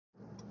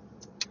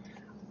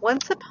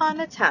Once upon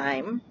a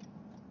time,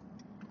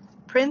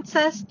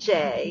 Princess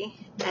Jay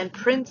and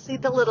Princey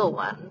the Little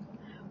One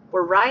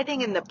were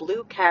riding in the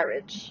blue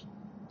carriage.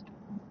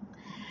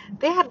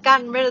 They had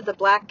gotten rid of the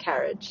black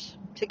carriage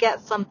to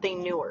get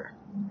something newer,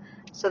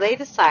 so they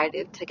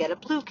decided to get a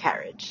blue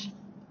carriage.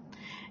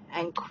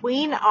 And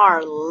Queen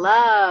R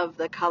loved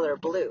the color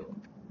blue.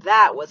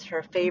 That was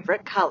her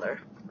favorite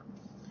color.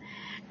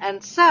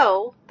 And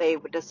so they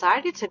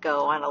decided to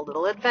go on a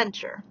little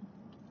adventure.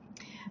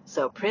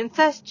 So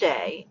Princess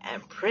Jay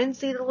and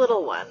Princey the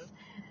Little One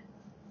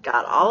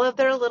got all of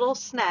their little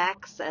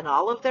snacks and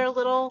all of their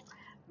little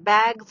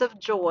bags of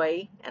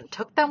joy and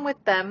took them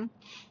with them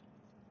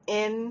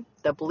in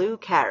the blue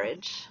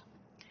carriage.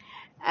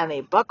 And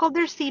they buckled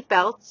their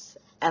seatbelts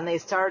and they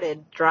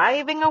started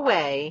driving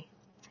away.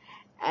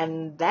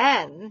 And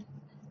then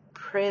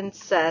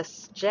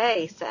Princess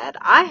Jay said,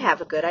 "I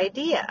have a good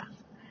idea.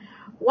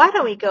 Why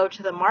don't we go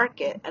to the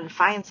market and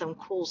find some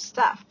cool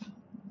stuff?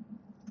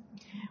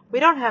 We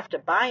don't have to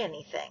buy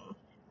anything.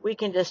 We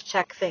can just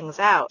check things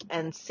out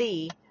and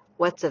see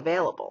what's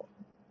available."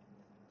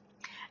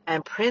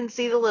 And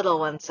Princey the Little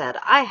One said,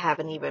 "I have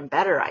an even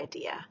better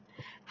idea.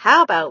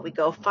 How about we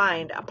go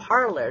find a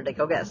parlor to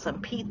go get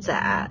some pizza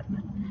at?"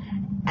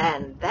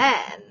 And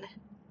then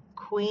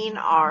Queen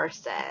R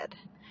said,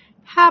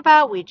 "How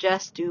about we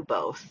just do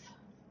both?"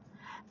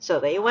 So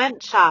they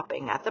went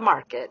shopping at the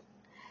market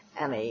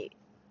and they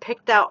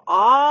picked out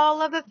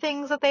all of the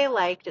things that they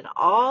liked and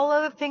all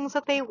of the things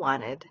that they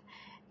wanted.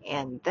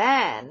 And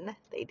then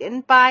they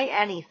didn't buy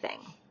anything.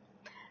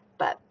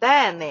 But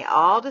then they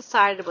all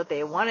decided what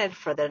they wanted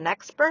for their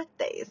next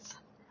birthdays.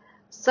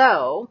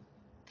 So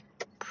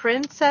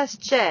Princess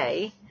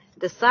Jay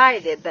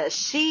decided that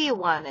she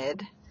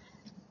wanted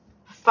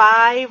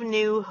 5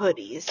 new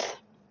hoodies.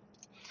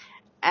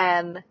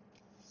 And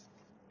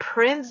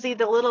Princey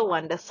the Little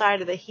One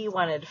decided that he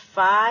wanted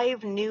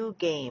 5 new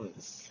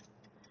games.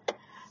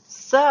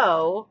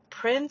 So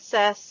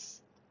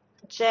Princess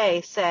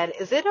Jay said,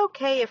 "Is it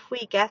okay if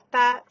we get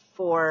that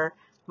for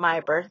my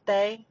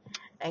birthday?"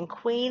 And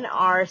Queen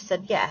R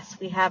said, "Yes,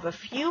 we have a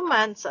few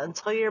months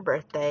until your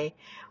birthday.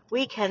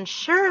 We can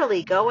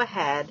surely go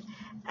ahead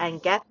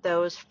and get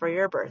those for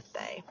your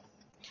birthday."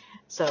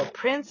 So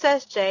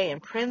Princess Jay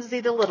and Princey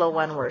the Little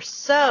One were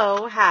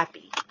so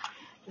happy.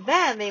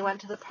 Then they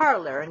went to the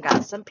parlor and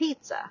got some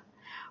pizza.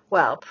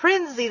 Well,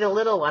 Princey the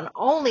Little One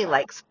only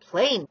likes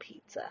plain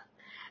pizza.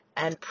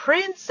 And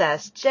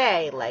Princess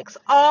Jay likes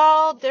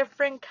all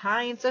different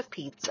kinds of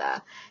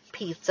pizza.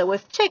 Pizza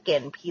with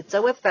chicken, pizza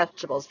with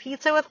vegetables,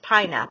 pizza with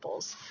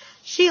pineapples.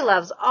 She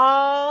loves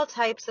all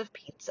types of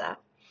pizza.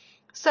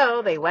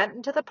 So they went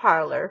into the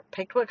parlor,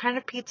 picked what kind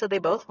of pizza they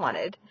both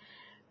wanted.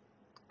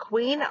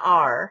 Queen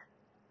R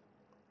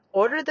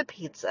ordered the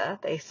pizza.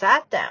 They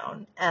sat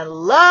down, and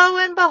lo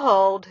and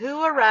behold,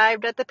 who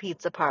arrived at the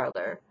pizza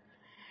parlor?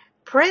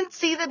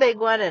 Princey the Big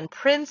One and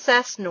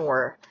Princess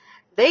Noor.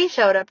 They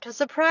showed up to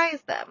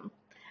surprise them.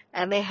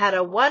 And they had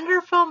a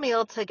wonderful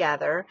meal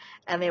together,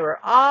 and they were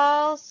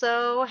all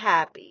so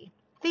happy.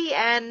 The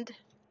end.